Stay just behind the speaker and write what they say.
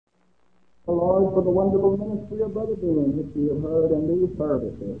The Lord, for the wonderful ministry of Brother Boone, which we have heard in these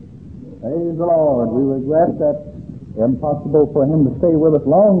services. Praise the Lord. We regret that it's impossible for him to stay with us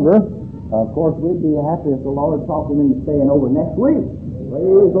longer. Of course, we'd be happy if the Lord talked him into staying over next week.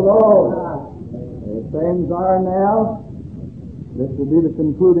 Praise the Lord. As things are now, This will be the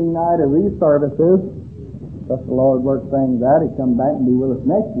concluding night of these services. Thus the Lord worked things out. He'd come back and be with us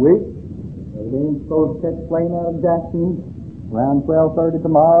next week. Brother Boone supposed to catch a plane out of Jackson Around 12:30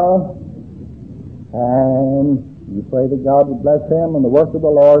 tomorrow. And we pray that God would bless him and the work of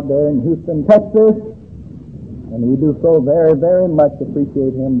the Lord there in Houston, Texas. And we do so very, very much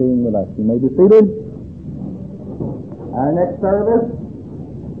appreciate him being with us. You may be seated. Our next service,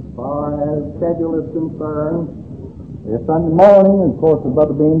 as far as schedule is concerned, It's Sunday morning, and of course, if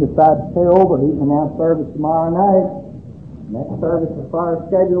Brother Bean decides to stay over, he can have service tomorrow night. next service as far as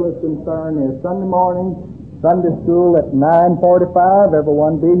schedule is concerned is Sunday morning, Sunday school at 9:45.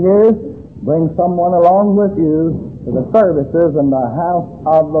 Everyone be here. Bring someone along with you to the services in the house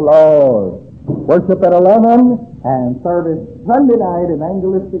of the Lord. Worship at 11 and service Sunday night,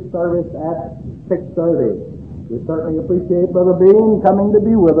 evangelistic service at 6:30. We certainly appreciate Brother Bean coming to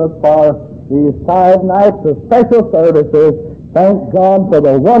be with us for these 5 nights of special services. Thank God for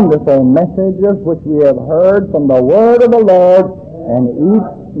the wonderful messages which we have heard from the Word of the Lord and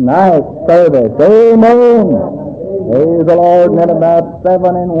each night service. Amen. Praise the Lord. And at about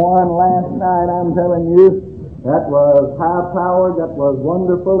 7:01 last night, I'm telling you, that was high-powered, that was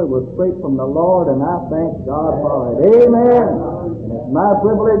wonderful, it was straight from the Lord, and I thank God for it. Amen. And it's my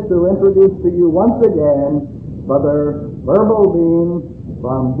privilege to introduce to you once again Brother Verbal Bean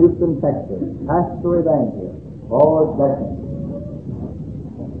from Houston, Texas, Pastor Evangelist. Lord bless him.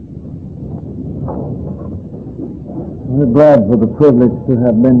 we're glad for the privilege to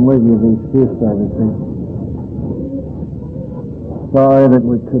have been with you these few services. Sorry that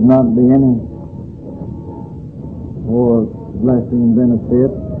we could not be any more blessing and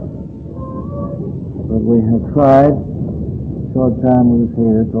benefit, but we have tried, short time we was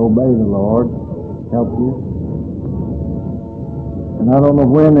here, to obey the Lord, help you. And I don't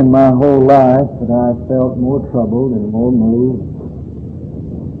know when in my whole life that I felt more troubled and more moved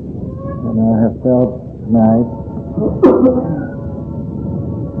than I have felt tonight.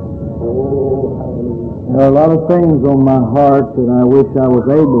 There are a lot of things on my heart that I wish I was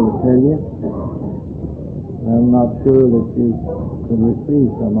able to tell you. I'm not sure that you could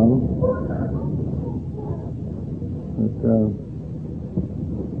receive some of them. But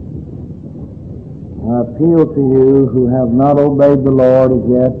I appeal to you who have not obeyed the Lord as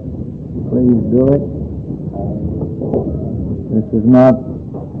yet, please do it. This is not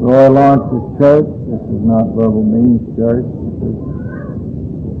Royal Lawrence's church. This is not Verbal Bean's church. This is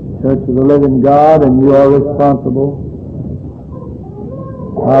Church of the Living God, and you are responsible,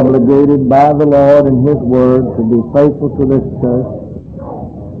 obligated by the Lord and His Word to be faithful to this church,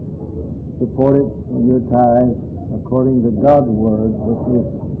 support it with your tithes according to God's Word, which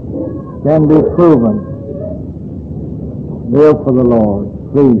can be proven. Live for the Lord.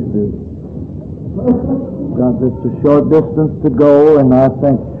 Please do. Got just a short distance to go, and I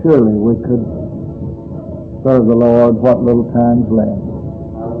think surely we could serve the Lord what little time's left.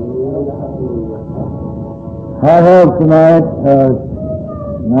 I have tonight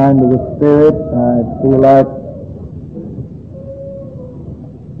mind of the Spirit. I feel like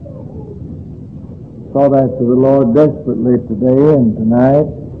sought after the Lord desperately today and tonight,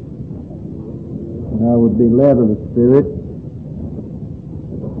 and I would be led of the Spirit.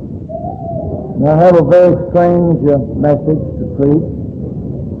 And I have a very strange message to preach.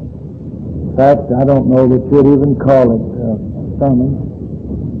 In fact, I don't know that you'd even call it a sermon.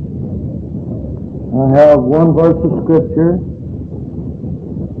 I have one verse of Scripture,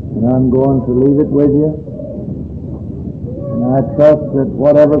 and I'm going to leave it with you. And I trust that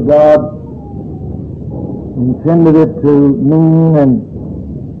whatever God intended it to mean, and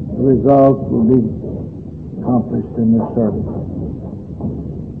the results will be accomplished in this service.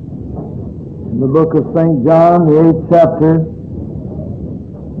 In the book of St. John, the 8th chapter,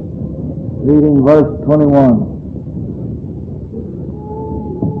 reading verse 21.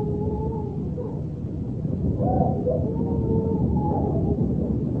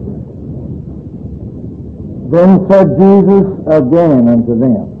 Then said Jesus again unto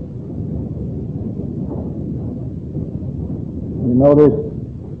them. You notice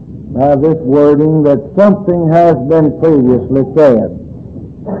by this wording that something has been previously said.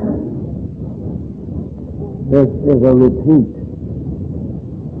 This is a repeat.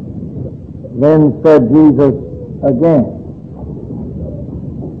 Then said Jesus again.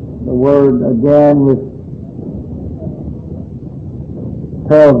 The word again is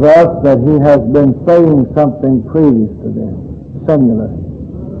tells us that he has been saying something previous to this, singular.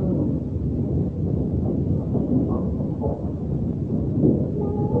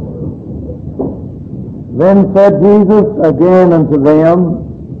 Then said Jesus again unto them,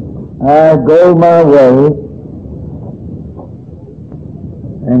 I go my way,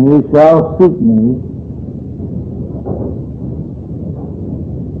 and ye shall seek me,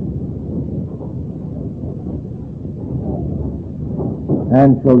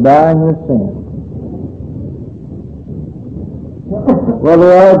 and shall die in your sins.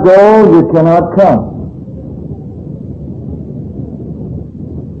 Whither I go, you cannot come.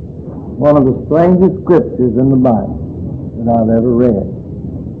 One of the strangest scriptures in the Bible that I've ever read.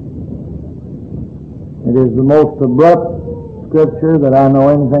 It is the most abrupt scripture that I know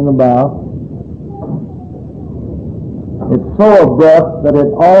anything about. It's so abrupt that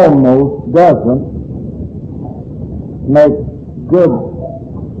it almost doesn't make good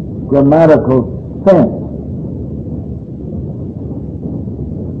grammatical sense.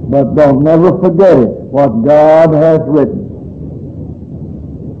 But don't never forget it, what God has written.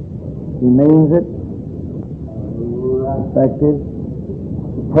 He means it, effective,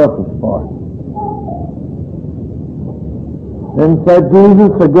 purpose for it. Then said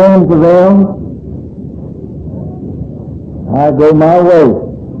Jesus again to them, I go my way.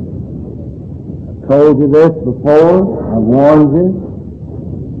 I told you this before, I've warned you.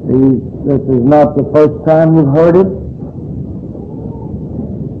 This is not the first time you've heard it.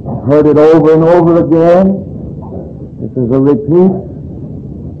 I've heard it over and over again. This is a repeat.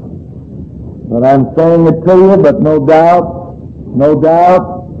 But I'm saying it to you, but no doubt,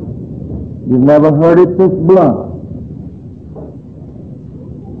 you've never heard it this blunt.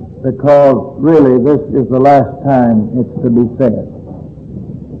 Because really, this is the last time it's to be said.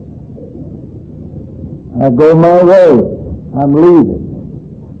 I go my way. I'm leaving.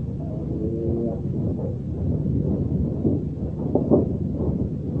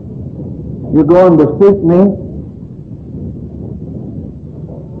 You're going to seek me.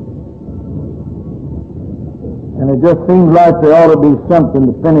 And it just seems like there ought to be something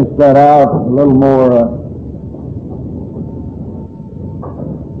to finish that out, a little more, a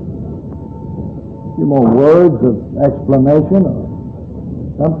few more words of explanation or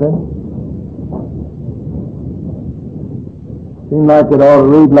something. Seems like it ought to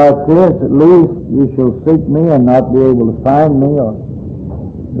read like this, at least, you shall seek me and not be able to find me, or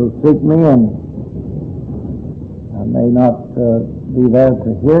you'll seek me and I may not be there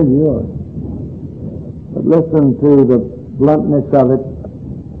to hear you, but listen to the bluntness of it.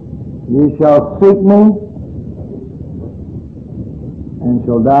 You shall seek me and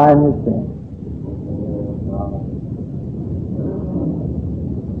shall die in your sins.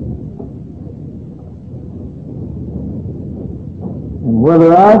 And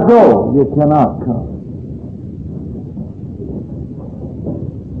whither I go, you cannot come.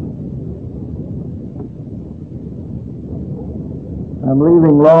 I'm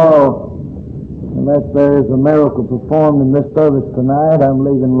leaving Laurel. Unless there is a miracle performed in this service tonight, I'm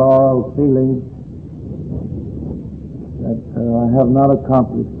leaving Laurel feeling that I have not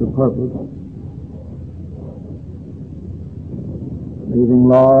accomplished the purpose. Leaving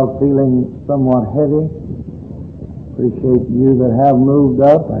Laurel feeling somewhat heavy. Appreciate you that have moved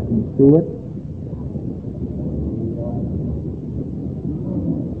up. I can see it.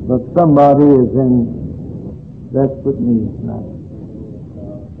 But somebody is in desperate need tonight.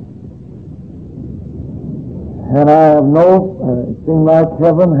 And I have it seems like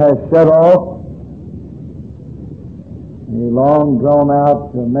heaven has shut off a long drawn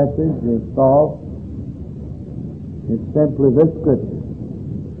out message or thought. It's simply this scripture.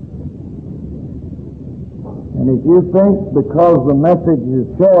 And if you think because the message is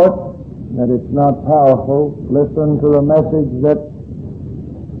short that it's not powerful, listen to the message that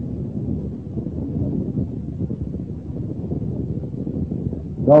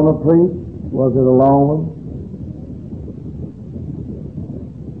Jonah preached. Was it a long one?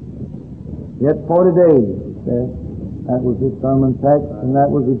 Yet 40 days, he said. That was his sermon text, and that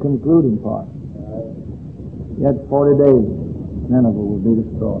was the concluding part. Yet 40 days, Nineveh will be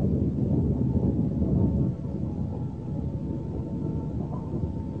destroyed.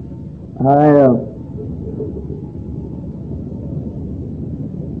 I was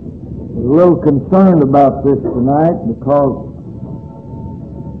a little concerned about this tonight because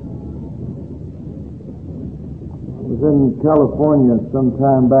I was in California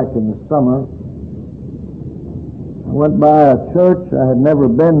sometime back in the summer. I went by a church I had never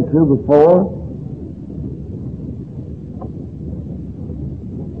been to before,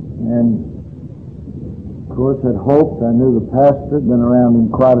 and of course, had hoped. I knew the pastor, had been around him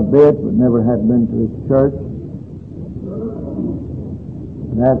quite a bit, but never had been to his church.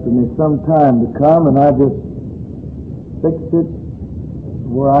 And after me some time to come, and I just fixed it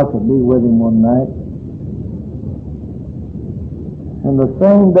where I could be with him one night. And the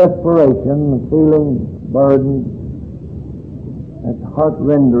same desperation, the feeling, burden, that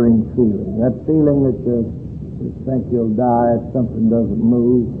heart-rendering feeling, that feeling that you think you'll die if something doesn't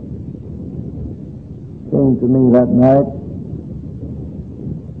move, came to me that night.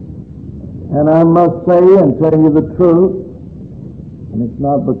 And I must say and tell you the truth, and it's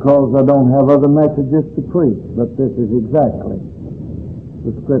not because I don't have other messages to preach, but this is exactly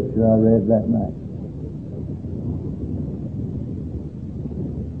the scripture I read that night.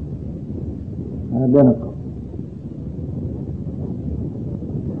 Identical.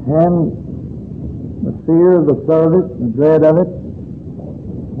 And the fear of the service, the dread of it,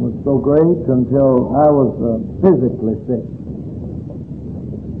 was so great until I was physically sick.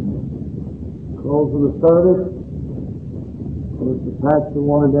 Close of the service, of course, the pastor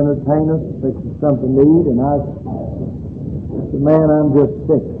wanted to entertain us, fix us something to eat, and I said, man, I'm just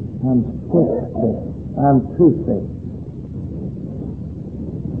sick. I'm sick. I'm too sick.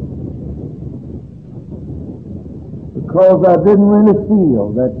 Because I didn't really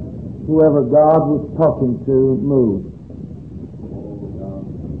feel that whoever God was talking to moved.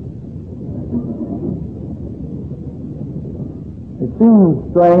 It seems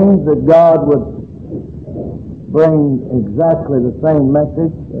strange that God would bring exactly the same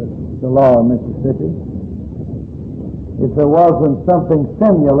message to Laurel, Mississippi, if there wasn't something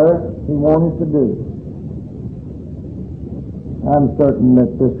similar He wanted to do. I'm certain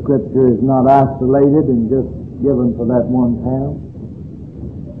that this scripture is not isolated and just given for that one town.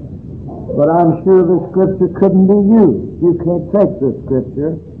 But I'm sure this scripture couldn't be used. You can't take this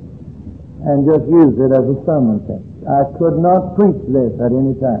scripture and just use it as a sermon text. I could not preach this at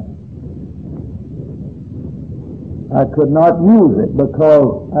any time. I could not use it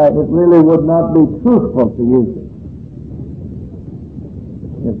because it really would not be truthful to use it.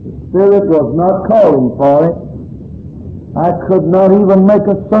 If the Spirit was not calling for it, I could not even make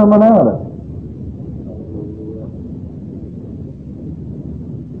a sermon out of it.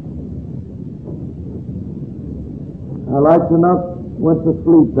 I like to not went to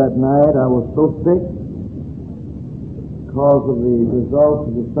sleep that night. I was so sick because of the results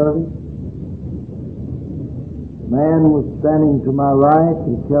of the service. The man was standing to my right.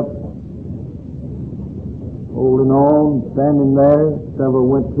 He kept holding on, standing there. Several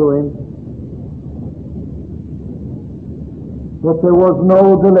went to him. But there was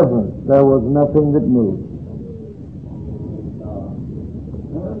no deliverance. There was nothing that moved.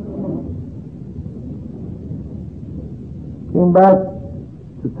 Came back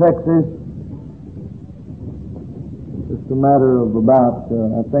to Texas, just a matter of about,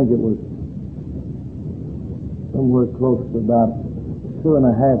 I think it was somewhere close to about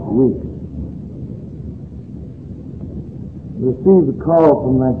 2.5 weeks. Received a call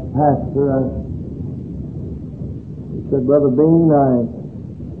from that pastor. He said, Brother Bean, I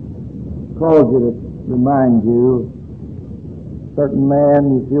called you to remind you, a certain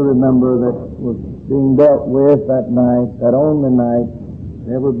man, if you remember, that was being dealt with that night, that only night,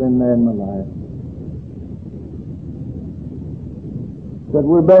 never been there in my life. Said,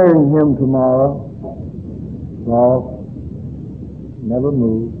 we're burying him tomorrow. Lost. Never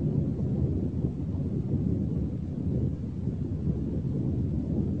moved.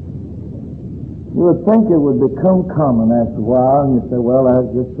 You would think it would become common after a while, and you say, well,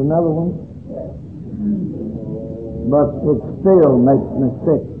 that's just another one. But it still makes me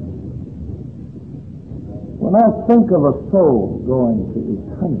sick. When I think of a soul going to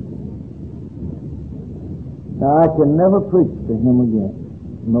eternity, now I can never preach to him again,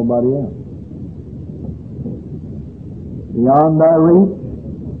 nobody else. Beyond our reach,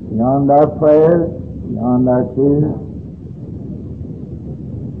 beyond our prayers, beyond our tears.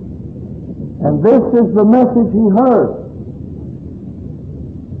 And this is the message he heard.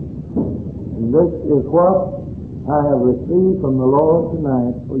 And this is what I have received from the Lord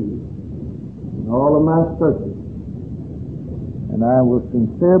tonight for you. All of my searches. And I was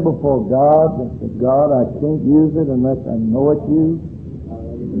sincere before God. I said, God, I can't use it unless I know it's you.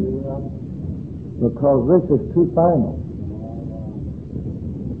 Because this is too final.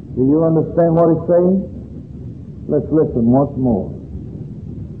 Do you understand what he's saying? Let's listen once more.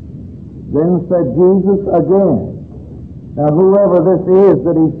 Then said Jesus again. Now whoever this is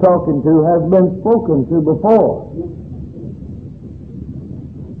that he's talking to has been spoken to before.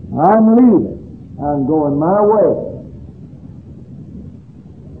 I'm leaving. I'm going my way.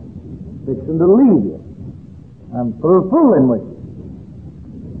 Fixing to leave you. I'm through fooling with you.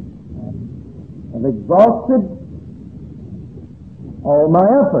 I've exhausted all my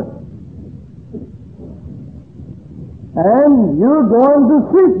efforts. And you're going to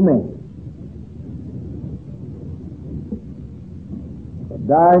seek me. But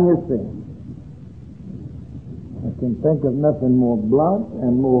die in your sin. I can think of nothing more blunt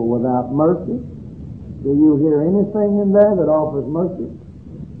and more without mercy. Do you hear anything in there that offers mercy?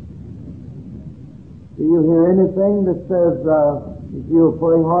 Do you hear anything that says if you'll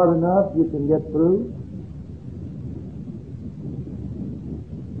pray hard enough, you can get through?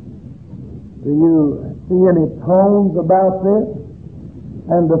 Do you see any tones about this?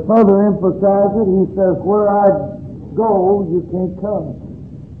 And to further emphasize it, he says, where I go, you can't come.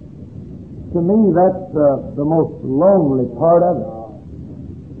 To me, that's the most lonely part of it.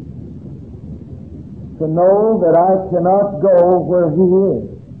 To know that I cannot go where he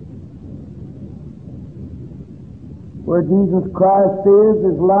is. Where Jesus Christ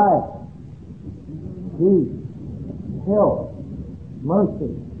is life, peace, health,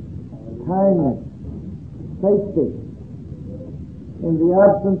 mercy, kindness, safety. In the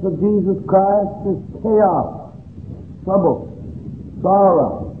absence of Jesus Christ is chaos, trouble,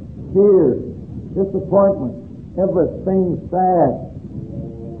 sorrow, fear, disappointment, everything sad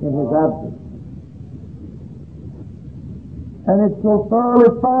in his absence. And it's so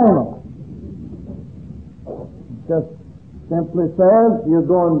thoroughly final. It just simply says, you're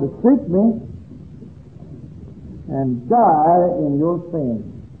going to seek me and die in your sins.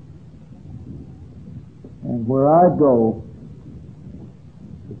 And where I go,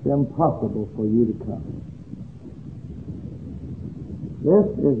 it's impossible for you to come. This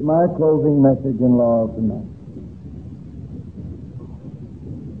is my closing message in Laurel tonight.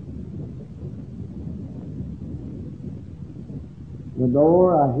 The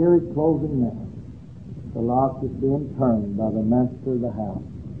door, I hear it closing now. The lock is being turned by the master of the house.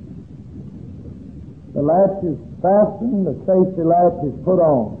 The latch is fastened, the safety latch is put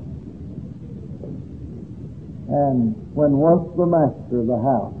on. And when once the master of the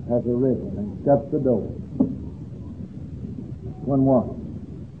house has arisen and shut the door, when once,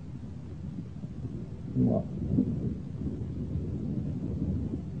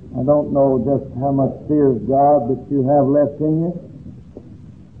 I don't know just how much fear of God that you have left in you,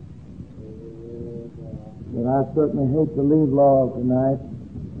 but I certainly hate to leave Laurel tonight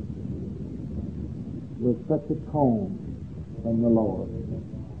with such a tone from the Lord.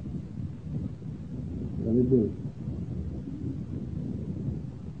 Really do.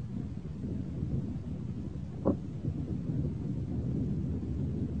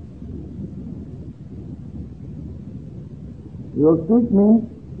 You'll seek me.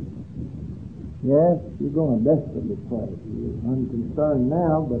 Yes, you're going to desperately pray. You're unconcerned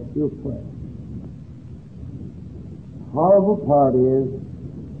now, but you'll pray. The horrible part is,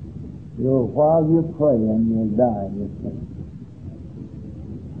 while you're praying, you'll die in your sin.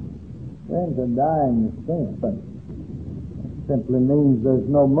 Friends, to die in your sin, but it simply means there's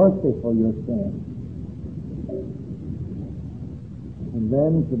no mercy for your sin. And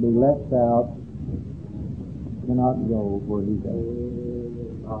then to be left out, cannot go where he goes.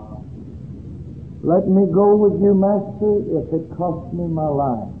 Let me go with you, Master, if it costs me my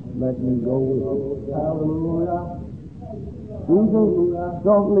life. Let me go with you. Hallelujah. Jesus,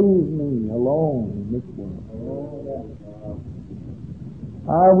 don't leave me alone in this world.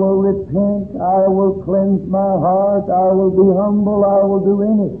 I will repent. I will cleanse my heart. I will be humble. I will do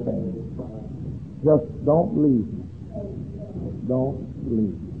anything. Just don't leave me. Don't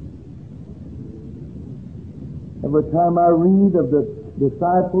leave me. Every time I read of the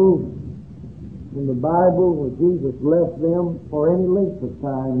disciples in the Bible where Jesus left them for any length of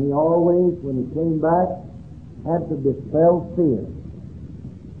time, he always, when he came back, had to dispel fear.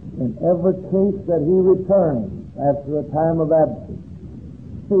 In every case that he returned after a time of absence,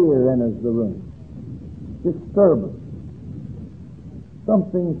 fear enters the room. Disturbance.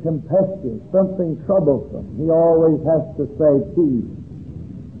 Something tempestuous, something troublesome. He always has to say, peace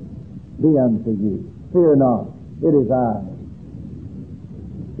be unto you. Fear not, it is I.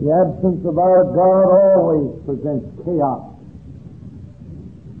 The absence of our God always presents chaos.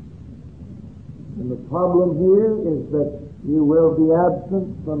 And the problem here is that you will be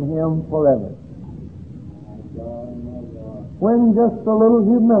absent from him forever. When just a little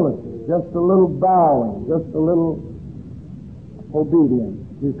humility, just a little bowing, just a little obedience,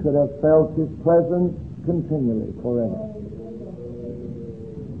 you could have felt his presence continually forever.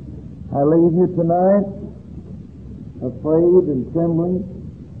 I leave you tonight afraid and trembling,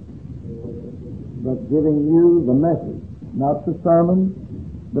 but giving you the message, not the sermon,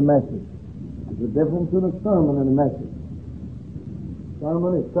 the message. There's a difference in a sermon and a message. A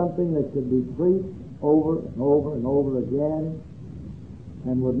sermon is something that could be preached over and over and over again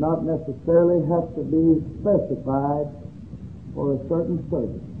and would not necessarily have to be specified for a certain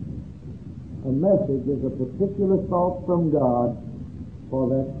service. A message is a particular thought from God for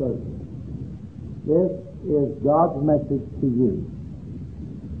that service. This is God's message to you.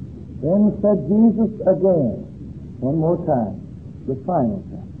 Then said Jesus again, one more time, the final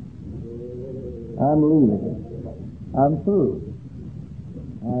time, I'm leaving. I'm through.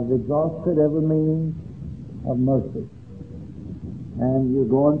 I've exhausted every means of mercy. And you're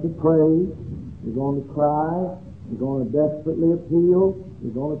going to pray, you're going to cry, you're going to desperately appeal,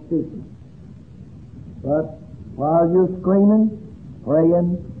 you're going to seek Him. But while you're screaming,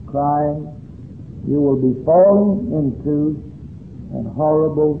 praying, crying, you will be falling into an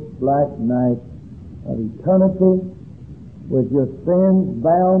horrible black night of eternity with your sins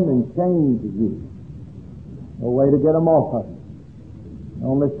bound and chained to you. No way to get them off of you. The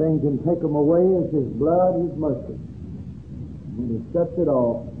only thing can take them away is His blood, His mercy. When He shuts it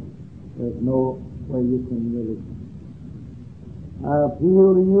off, there's no way you can release it. I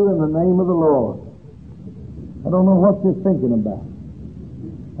appeal to you in the name of the Lord. I don't know what you're thinking about.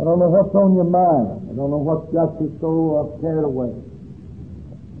 I don't know what's on your mind. I don't know what's got you so carried away.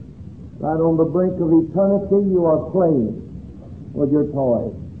 Right on the brink of eternity, you are playing with your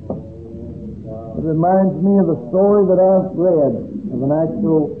toys. It reminds me of the story that I've read of an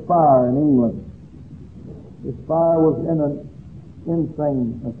actual fire in England. This fire was in an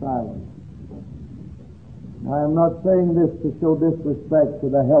insane asylum. I am not saying this to show disrespect to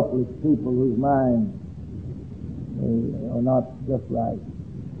the helpless people whose minds are not just right.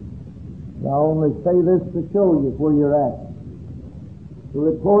 I only say this to show you where you're at. The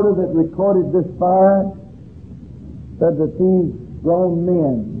reporter that recorded this fire said that these grown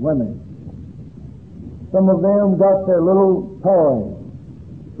men, women, some of them got their little toys,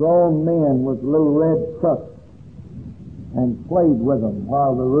 grown men with little red trucks, and played with them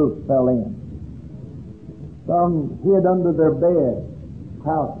while the roof fell in. Some hid under their bed,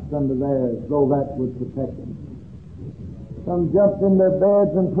 crouched under there as though that would protect them. Some jumped in their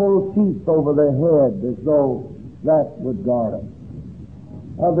beds and pulled sheets over their head as though that would guard them.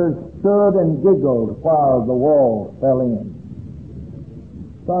 Others stood and giggled while the walls fell in.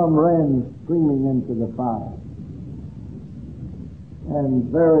 Some ran screaming into the fire. And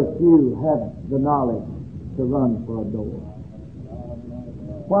very few had the knowledge to run for a door.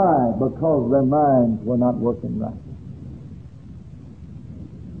 Why? Because their minds were not working right.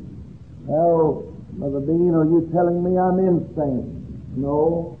 Well, Brother Bean, are you telling me I'm insane?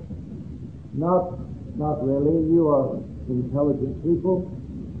 No, not really. You are intelligent people.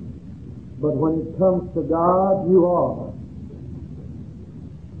 But when it comes to God, you are.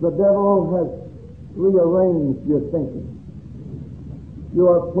 The devil has rearranged your thinking. You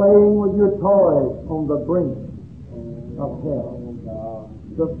are playing with your toys on the brink of hell.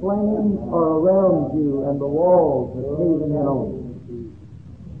 The flames are around you and the walls are caving in on you.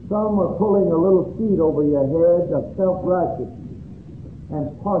 Some are pulling a little sheet over your head of self-righteousness and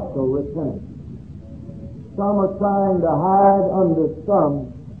partial repentance. Some are trying to hide under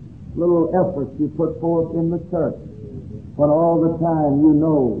some little efforts you put forth in the church, when all the time you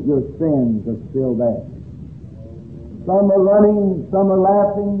know your sins are still there. Some are running, some are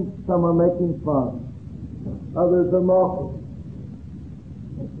laughing, some are making fun. Others are mocking.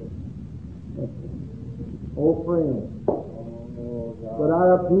 Oh, friends, but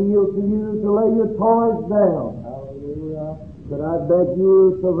I appeal to you to lay your toys down. But I beg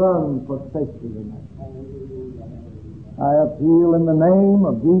you to run for safety tonight. I appeal in the name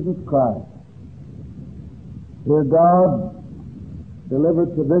of Jesus Christ. Dear God, deliver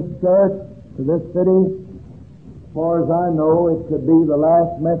to this church, to this city, as far as I know, it could be the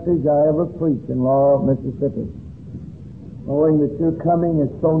last message I ever preached in Laurel, Mississippi. Knowing that your coming is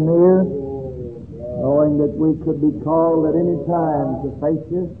so near, knowing that we could be called at any time to face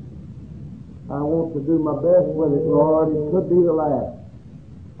you, I want to do my best with it, Lord. It could be the last.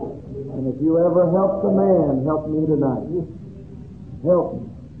 And if you ever help the man, help me tonight. Help me.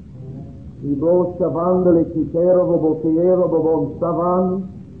 Ibro savandele kitero bobotiero bobon savan,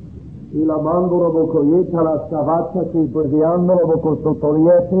 ila mandoro bokoyeta la savata ti previando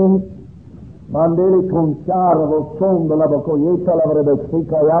bocosotorieti, mandeli conchara lo sondo la bokoyeta la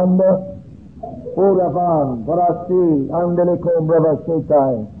brebesika yanda, ora van, brasi, andele con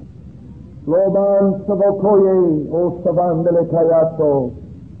brevasetai, loban savokoye, o savandele kayato,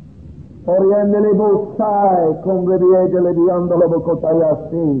 oriendele bussai, con breviegele di andolo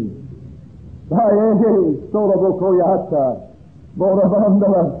bocotayasi, dai, solo bokoyata,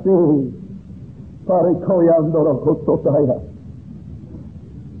 boravandala si, Parikoyandoro Kototaya.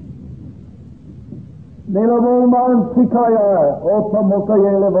 Nilamoman Sikaya,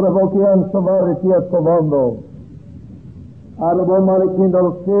 Otamokayele Vokian Savariti Tovando.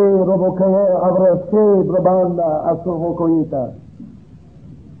 Arabomarikindo Se, Robokaye, Avrase, Brabanda, Asovokoita.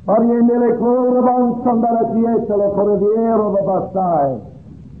 Ariendele Koraban Sandarakietele Corriero Babasai.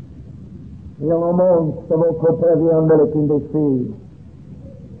 Yelomon Savoko Previandele Kindesi.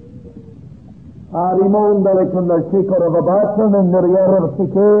 Arimondale con la Sikora Babatan and Neriero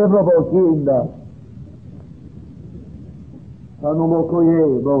Sikero Bokinda.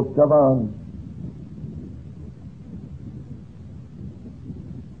 Anumokoye, Bosavan.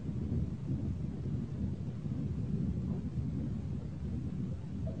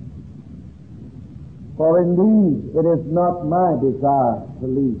 For indeed, it is not my desire to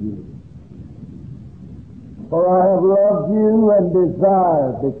leave you. For I have loved you and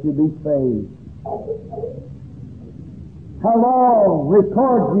desired that you be saved. How long,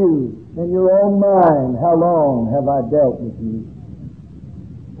 record you in your own mind, how long have I dealt with you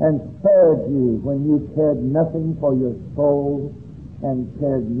and spared you when you cared nothing for your soul and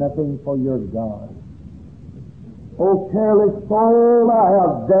cared nothing for your God. O careless soul, I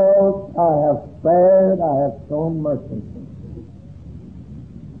have dealt, I have spared, I have shown mercy.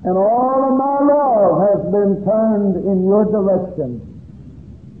 And all of my love has been turned in your direction.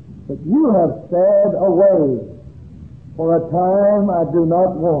 But you have said, away, for a time I do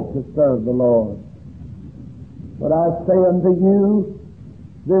not want to serve the Lord. But I say unto you,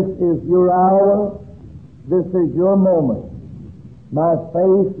 this is your hour, this is your moment. My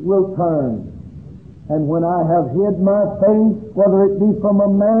face will turn. And when I have hid my face, whether it be from a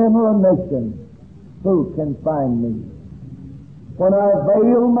man or a nation, who can find me? When I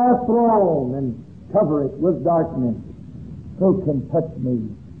veil my throne and cover it with darkness, who can touch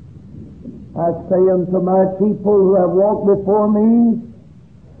me? I say unto my people who have walked before me,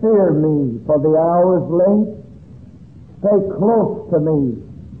 fear me, for the hour is late. Stay close to me,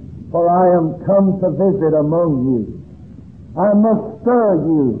 for I am come to visit among you. I must stir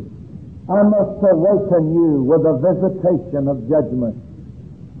you. I must awaken you with a visitation of judgment.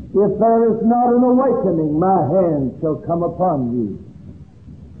 If there is not an awakening, my hand shall come upon you.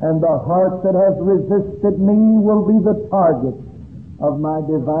 And the heart that has resisted me will be the target of my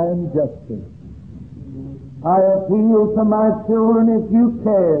divine justice. I appeal to my children, if you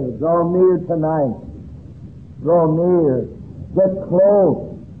care, draw near tonight. Draw near. Get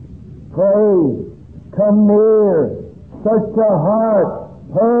close. Pray. Come near. Search your heart.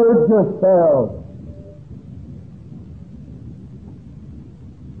 Purge yourself.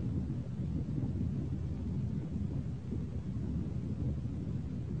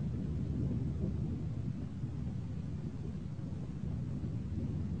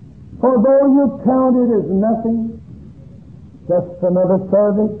 For though you count it as nothing, just another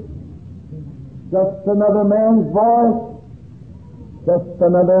service, just another man's voice, just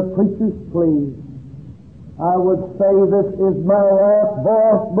another preacher's plea, I would say this is my last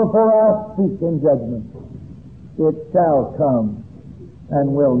voice before I speak in judgment. It shall come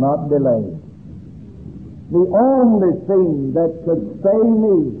and will not delay. The only thing that could stay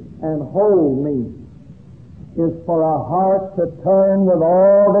me and hold me is for a heart to turn with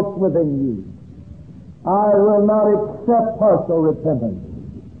all that's within you. I will not accept partial repentance.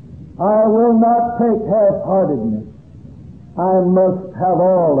 I will not take half-heartedness. I must have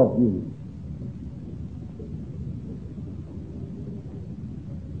all of you.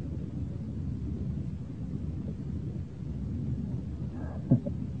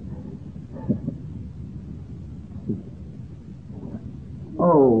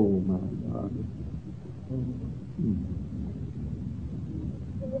 Oh, my God.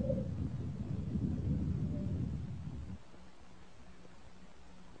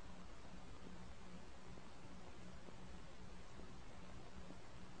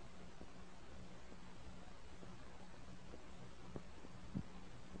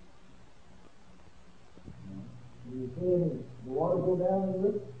 You see the water go down in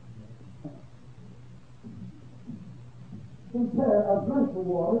this? Compare a drink of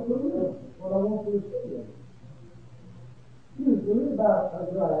water to this. What I want you to see is, usually about a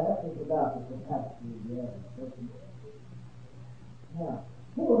glass is about the capacity of the air. Now,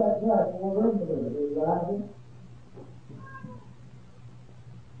 pour that glass of water into there. Is it rising?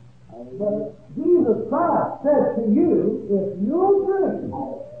 But Jesus Christ said to you, if you'll drink,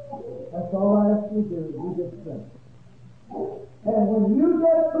 that's all I ask you to do, you just drink. And when you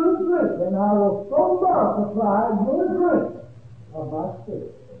get through drinking, I will so multiply your drink of my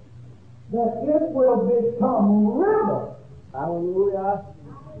spirit that it will become river. Hallelujah.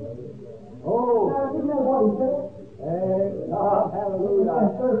 Now, you know what he said? Hallelujah.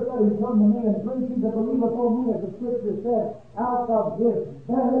 And first let him come to me and drink. He that believeth on me, as the Scripture said, out of his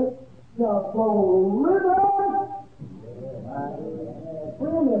belly shall flow rivers.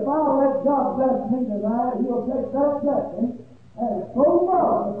 Friend, if I'll let God bless me tonight, He'll take that blessing and so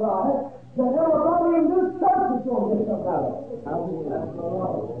multiply it that everybody in this church is going to get something out of it. That's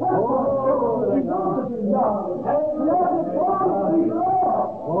what He promises God. He hasn't promised me Lord.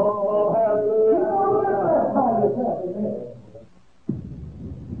 Oh, hallelujah. You don't live that by yourself, amen.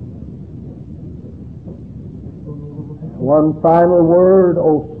 One final word,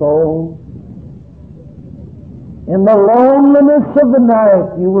 O soul. In the loneliness of the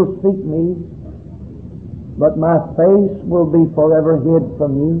night you will seek me, but my face will be forever hid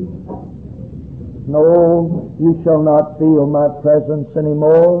from you. No, you shall not feel my presence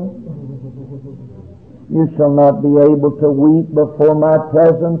anymore. You shall not be able to weep before my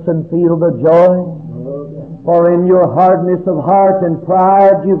presence and feel the joy. For in your hardness of heart and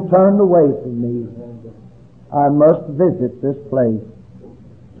pride you've turned away from me. I must visit this place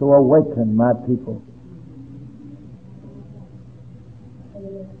to awaken my people.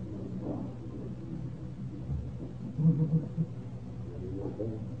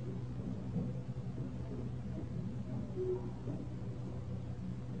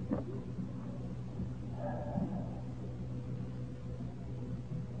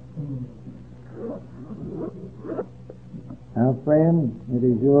 Now, friend, it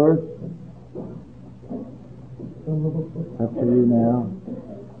is yours. Up to you now.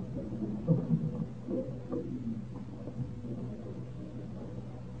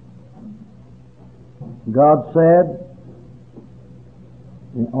 God said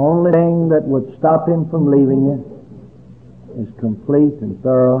the only thing that would stop Him from leaving you is complete and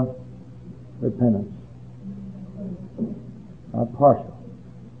thorough repentance, not partial.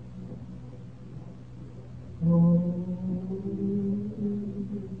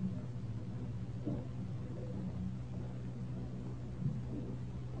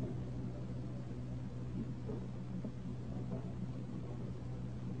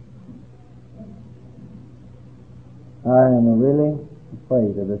 I am really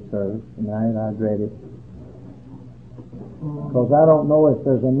afraid of this service tonight. I dread it. Because I don't know if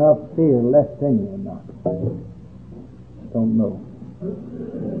there's enough fear left in you or not. Don't know.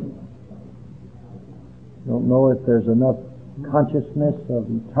 Don't know if there's enough consciousness of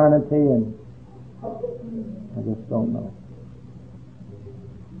eternity, and I just don't know.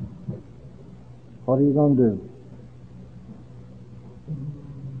 What are you going to do?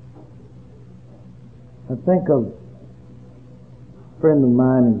 I think of a friend of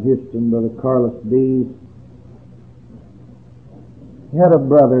mine in Houston, Brother Carlos Dees. He had a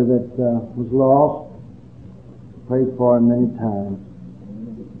brother that was lost. Prayed for him many times.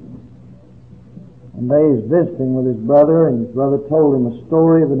 One day he was visiting with his brother, and his brother told him a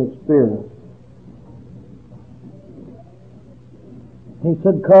story of an experience. He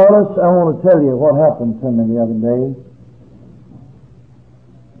said, "Carlos, I want to tell you what happened to me the other day.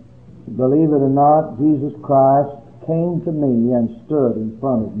 Believe it or not, Jesus Christ came to me and stood in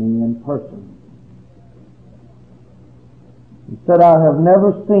front of me in person. He said, I have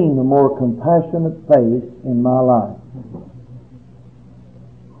never seen a more compassionate face in my life.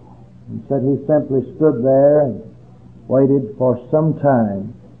 He said he simply stood there and waited for some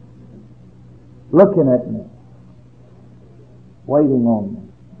time, looking at me, waiting on me.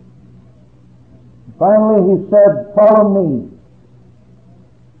 Finally he said, follow me.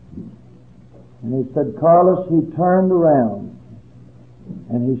 And he said, Carlos, he turned around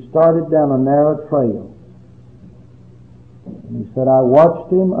and he started down a narrow trail. And he said, I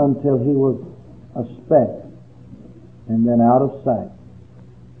watched him until he was a speck and then out of sight.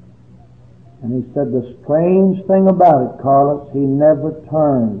 And he said, the strange thing about it, Carlos, he never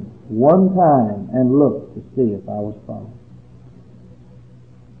turned one time and looked to see if I was following.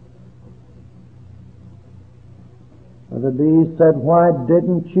 Brother D said, why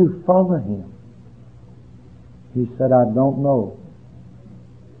didn't you follow him? He said, I don't know.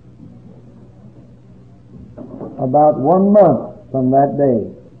 About 1 month from that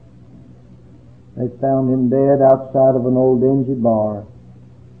day, they found him dead outside of an old dingy bar,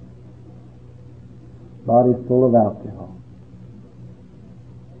 body full of alcohol.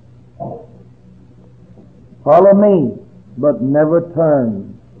 Follow me, but never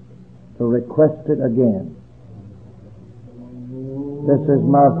turn to request it again. This is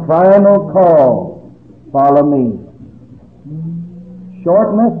my final call. Follow me.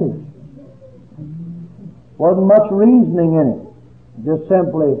 Short message. Wasn't much reasoning in it. Just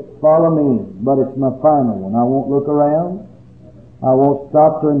simply follow me. But it's my final one. I won't look around. I won't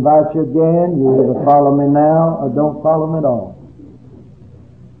stop to invite you again. You either follow me now or don't follow me at all.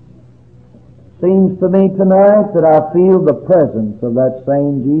 Seems to me tonight that I feel the presence of that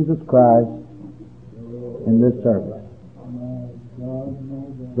same Jesus Christ in this service.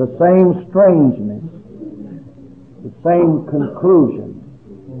 The same strangeness, the same conclusion,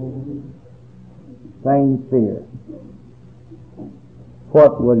 same fear.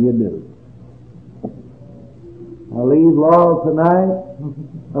 What will you do? I leave Laurel tonight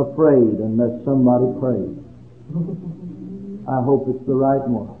afraid unless somebody prays. I hope it's the right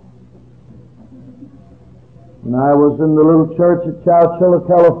one. When I was in the little church at Chowchilla,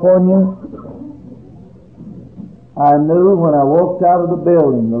 California, I knew when I walked out of the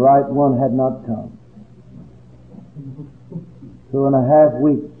building the right one had not come. 2.5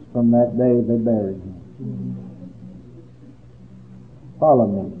 weeks from that day they buried him. Follow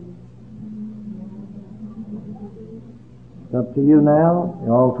me. It's up to you now.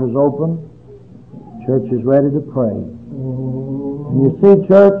 The altar's open. Church is ready to pray. And you see,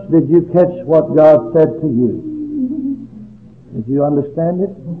 church, did you catch what God said to you? Did you understand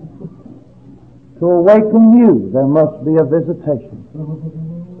it? To awaken you, there must be a visitation.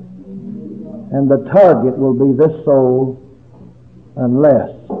 And the target will be this soul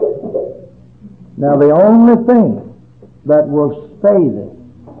unless. Now, the only thing that will stay this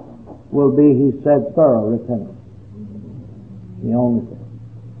will be, he said, thorough repentance. The only thing.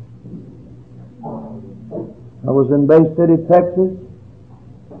 I was in Bay City, Texas.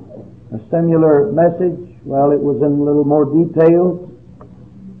 A similar message. Well, it was in a little more details.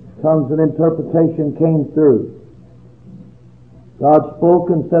 Tongues and interpretation came through. God spoke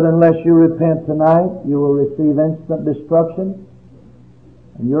and said, unless you repent tonight, you will receive instant destruction.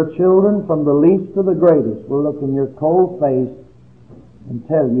 And your children, from the least to the greatest, will look in your cold face and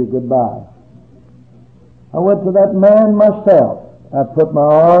tell you goodbye. I went to that man myself. I put my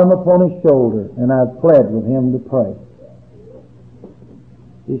arm upon his shoulder and I pled with him to pray.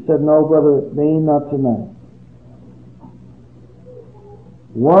 He said, no, Brother Bean, not tonight.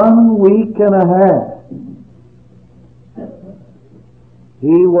 1 week and a half,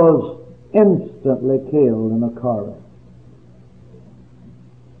 he was instantly killed in a car wreck.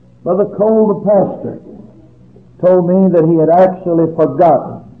 Brother Cole, the pastor, told me that he had actually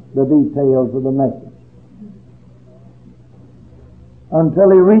forgotten the details of the message until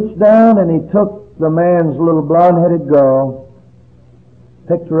he reached down and he took the man's little blonde-headed girl,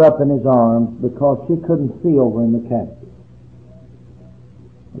 picked her up in his arms because she couldn't see over in the casket.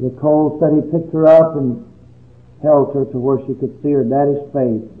 The Cole said he picked her up and held her to where she could see her daddy's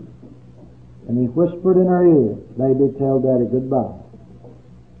face. And he whispered in her ear, baby, tell daddy goodbye.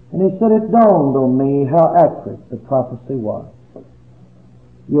 And he said, it dawned on me how accurate the prophecy was.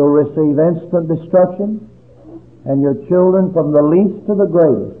 You'll receive instant destruction, and your children from the least to the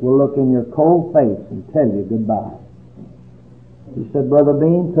greatest will look in your cold face and tell you goodbye. He said, Brother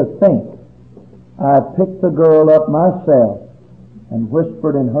Bean, to think I picked the girl up myself and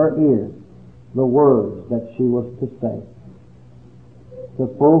whispered in her ear the words that she was to say, to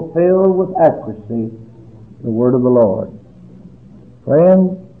fulfill with accuracy the word of the Lord.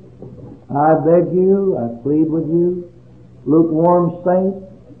 Friends, I beg you, I plead with you, lukewarm saints,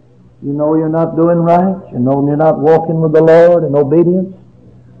 you know you're not doing right, you know you're not walking with the Lord in obedience.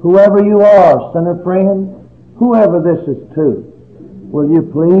 Whoever you are, sinner friend, whoever this is to, will you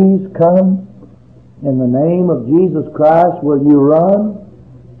please come? In the name of Jesus Christ, will you run?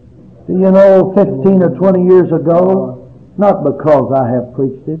 Do you know 15 or 20 years ago, not because I have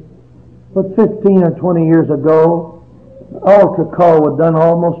preached it, but 15 or 20 years ago, the altar call would done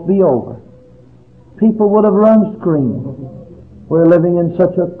almost be over. People would have run screaming. We're living in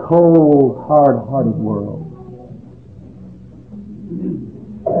such a cold, hard-hearted world.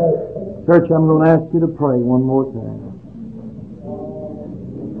 Church, I'm going to ask you to pray one more time.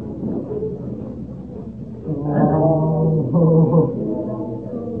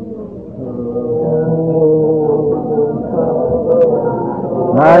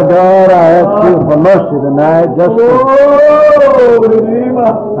 My God, I ask you for mercy tonight.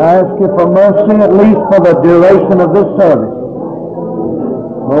 I ask you for mercy at least for the duration of this service.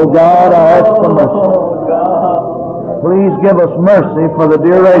 Oh God, I ask for mercy. Please give us mercy for the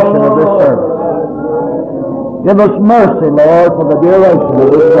duration of this service. Give us mercy, Lord, for the duration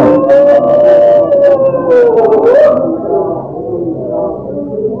of this service.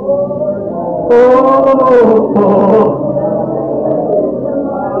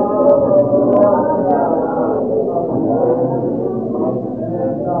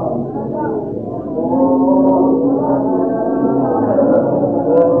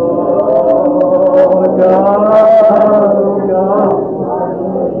 God.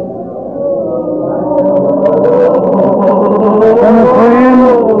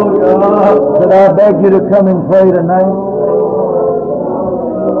 you to come and pray tonight.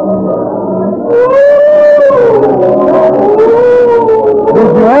 Did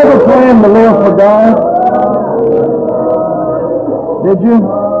you ever plan to live for God? Did you?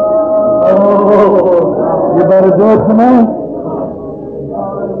 Oh, you better do it tonight.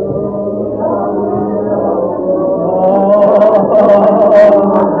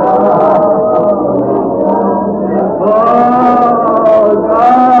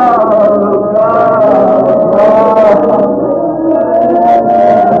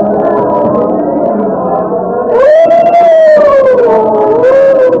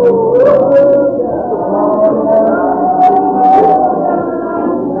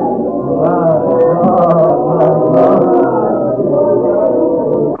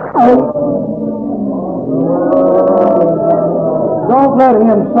 Don't let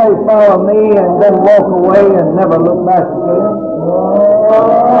him say, follow me, and then walk away and never look back again.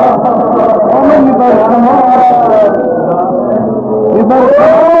 Oh, you better come on. You better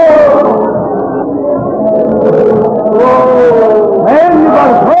come on. Man, you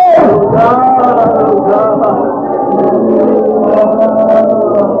better pray.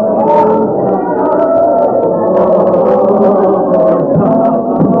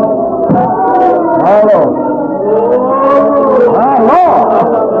 My Lord. My Lord.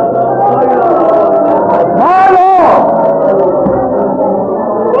 My Lord.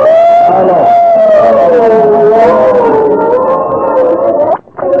 My Lord.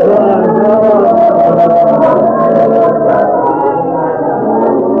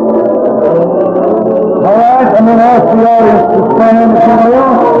 All right, I'm going to ask the audience to stand, if you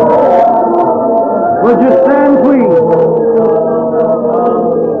will. Would you stand, please?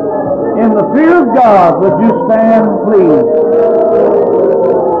 In the fear of God, would you stand, please?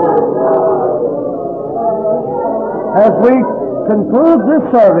 As we conclude this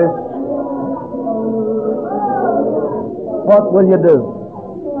service, what will you do?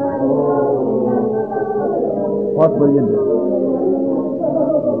 What will you do?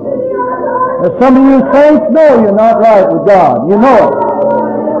 There's some of you saints know you're not right with God. You know it.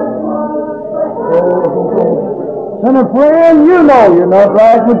 Sinner friend, you know you're not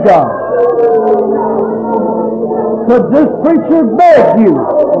right with God. Could this preacher beg you?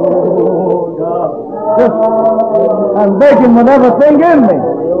 I'm begging with everything in me.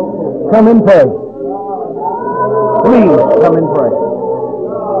 Come and pray. Please come and pray.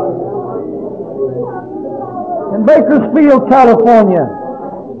 In Bakersfield, California,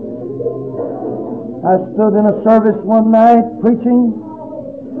 I stood in a service one night preaching.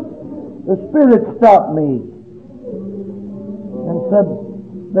 The Spirit stopped me and said,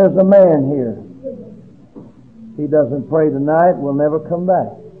 there's a man here. He doesn't pray tonight, will never come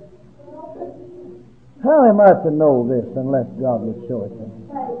back. How am I to know this unless God would show it to me?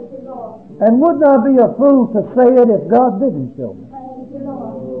 And wouldn't I be a fool to say it if God didn't show me?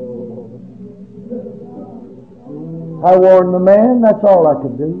 I warned the man, that's all I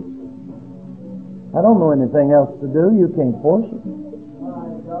could do. I don't know anything else to do. You can't force it.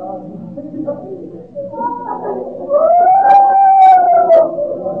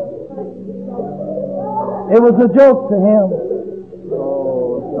 It was a joke to him.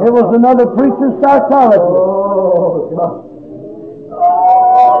 It was another preacher's psychology.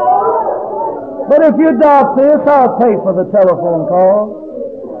 But if you doubt this, I'll pay for the telephone call.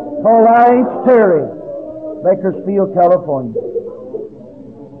 Call I.H. Terry, Bakersfield, California.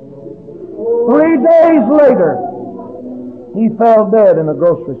 3 days later, he fell dead in a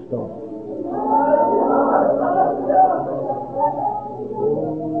grocery store.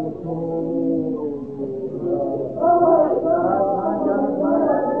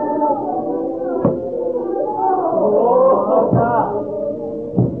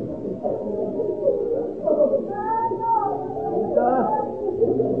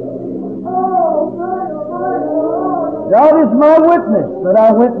 God is my witness that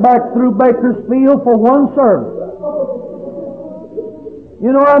I went back through Bakersfield for one service.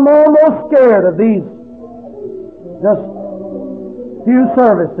 You know, I'm almost scared of these just few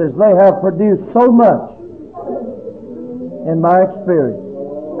services. They have produced so much in my experience.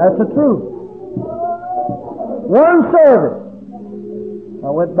 That's the truth. One service.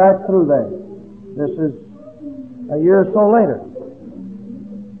 I went back through there. This is a year or so later.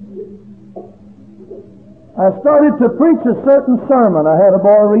 I started to preach a certain sermon. I had a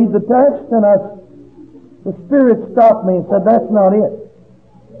boy read the text, and the Spirit stopped me and said, that's not it.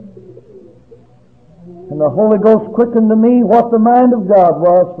 And the Holy Ghost quickened to me what the mind of God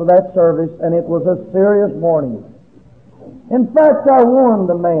was for that service, and it was a serious warning. In fact, I warned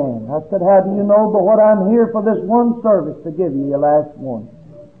the man. I said, how do you know but what I'm here for this one service to give you your last one?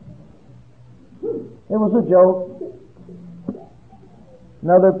 It was a joke.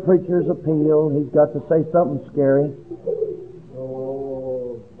 Another preacher's appeal. He's got to say something scary.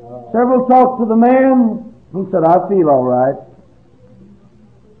 Several talked to the man. He said, I feel all right.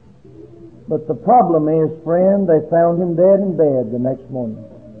 But the problem is, friend, they found him dead in bed the next morning.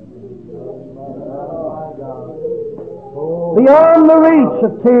 Beyond the reach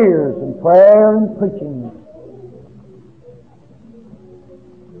of tears and prayer and preaching.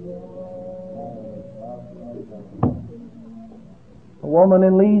 A woman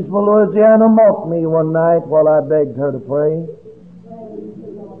in Leesville, Louisiana mocked me one night while I begged her to pray.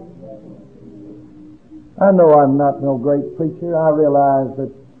 I know I'm not no great preacher. I realize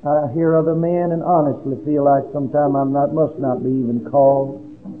that I hear other men and honestly feel like sometimes must not be even called.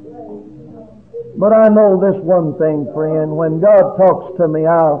 But I know this one thing, friend. When God talks to me,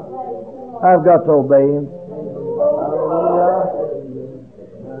 I've got to obey Him.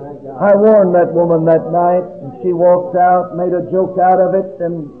 I warned that woman that night, and she walked out, made a joke out of it,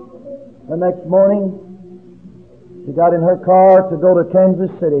 and the next morning she got in her car to go to Kansas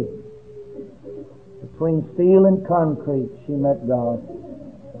City. Between steel and concrete, she met God.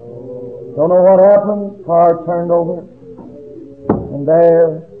 Don't know what happened. Car turned over, and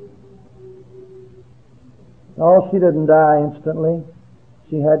there. Oh, she didn't die instantly.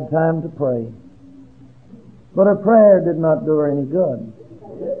 She had time to pray. But her prayer did not do her any good.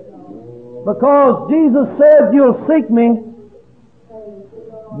 Because Jesus said, you'll seek me,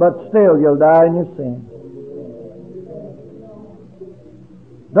 but still you'll die in your sin.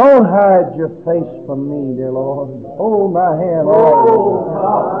 Don't hide your face from me, dear Lord. Hold my hand, Lord.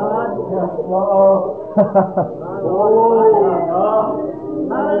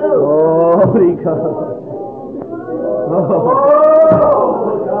 Holy God.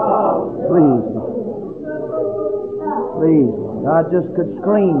 Please, I just could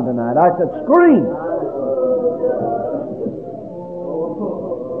scream tonight. I could scream.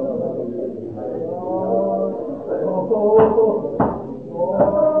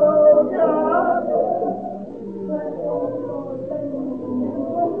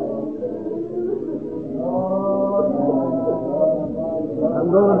 I'm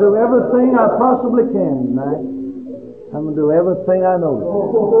going to do everything I possibly can tonight. I'm going to do everything I know.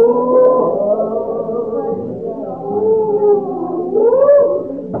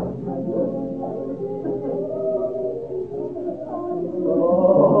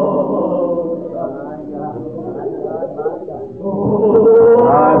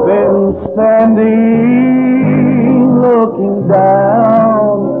 I've been standing, looking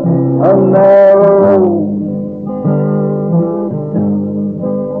down a narrow road,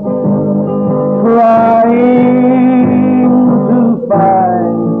 trying to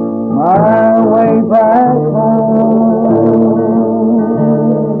find my way back home.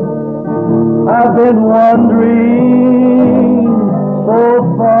 I've been wandering so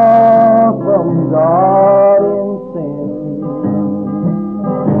far from God in sin,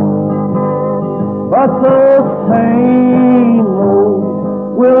 but the same road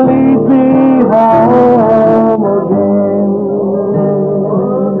will lead me home again.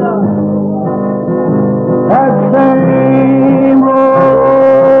 That same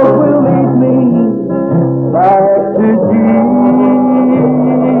road will lead me back to Jesus.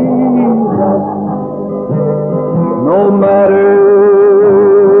 No matter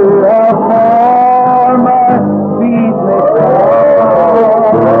how far my feet may travel,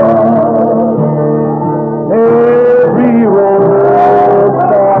 every roadside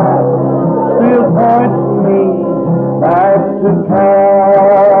still points me back to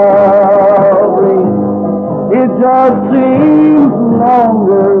Calvary. It just seems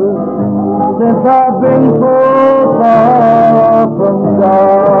longer since I've been so far from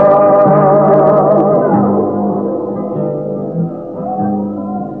God.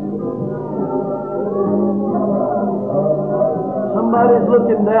 Somebody's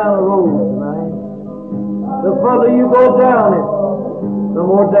looking down a road tonight. The further you go down it, the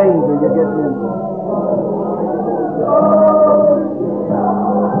more danger you get into.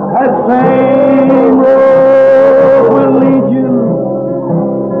 That same road will lead you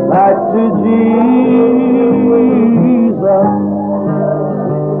back to Jesus.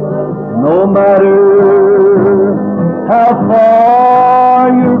 No matter how far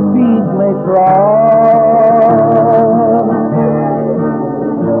your feet may trod,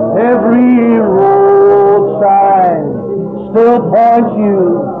 every road sign still points you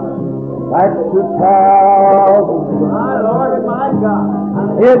back to Calvary. My Lord and my God.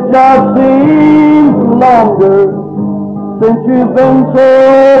 It just seems longer since you've been so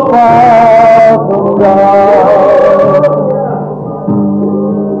far from God.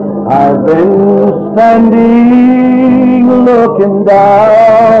 I've been standing looking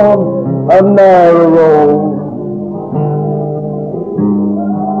down a narrow road,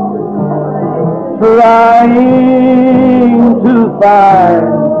 trying to find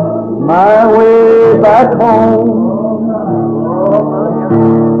my way back home.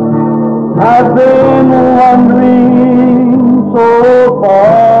 I've been wandering so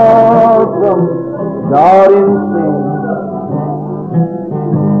far from God in sin,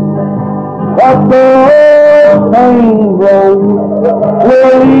 but the same road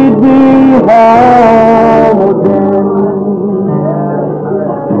will lead me home again.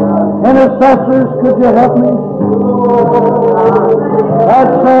 Intercessors, could you help me? That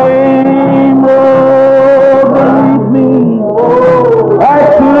same road will lead me back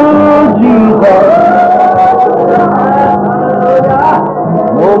to Jesus.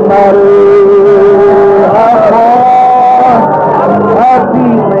 No matter how far my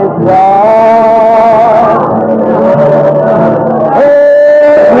feet may fly,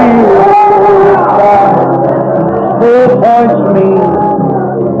 every road still points me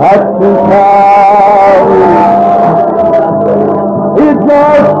back to Calvary. It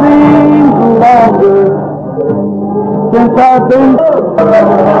just seems longer since I've been.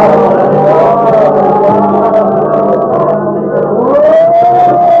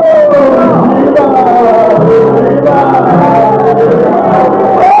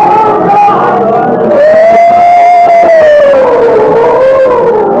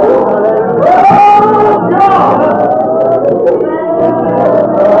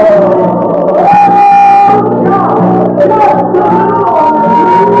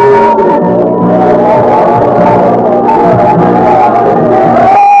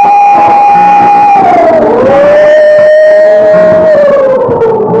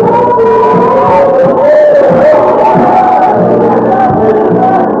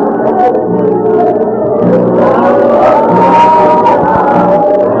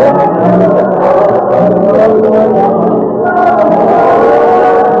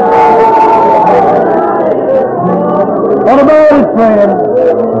 What about it, friend?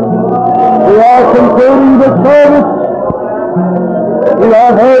 We are concluding the service. We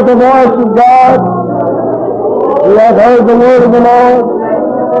have heard the voice of God. We have heard the word of the Lord.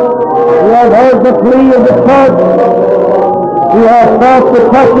 We have heard the plea of the church. We have felt the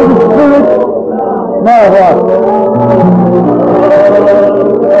touch of the Spirit. Now what?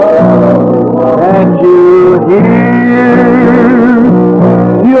 Can't you hear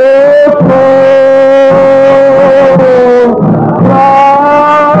your soul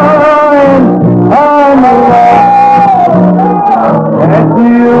crying, I'm lost? Can't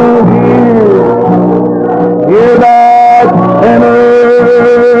you hear that sinner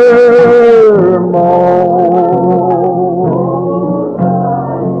moan?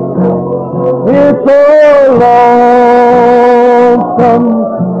 It's so lonesome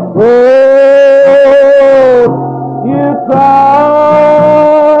road you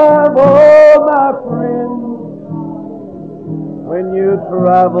travel, my friend, when you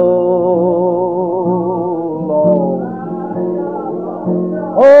travel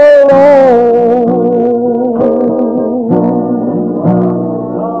alone.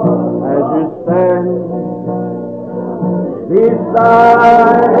 As you stand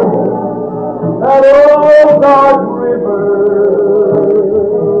beside that old dark river,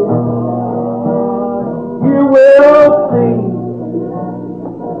 you will see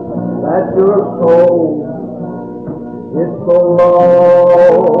that your soul is so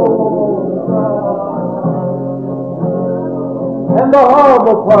low. And the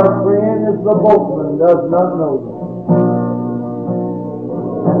horrible part, friend, is the boatman does not know you.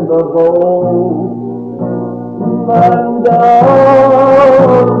 And the boatman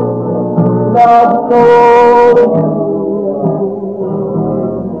does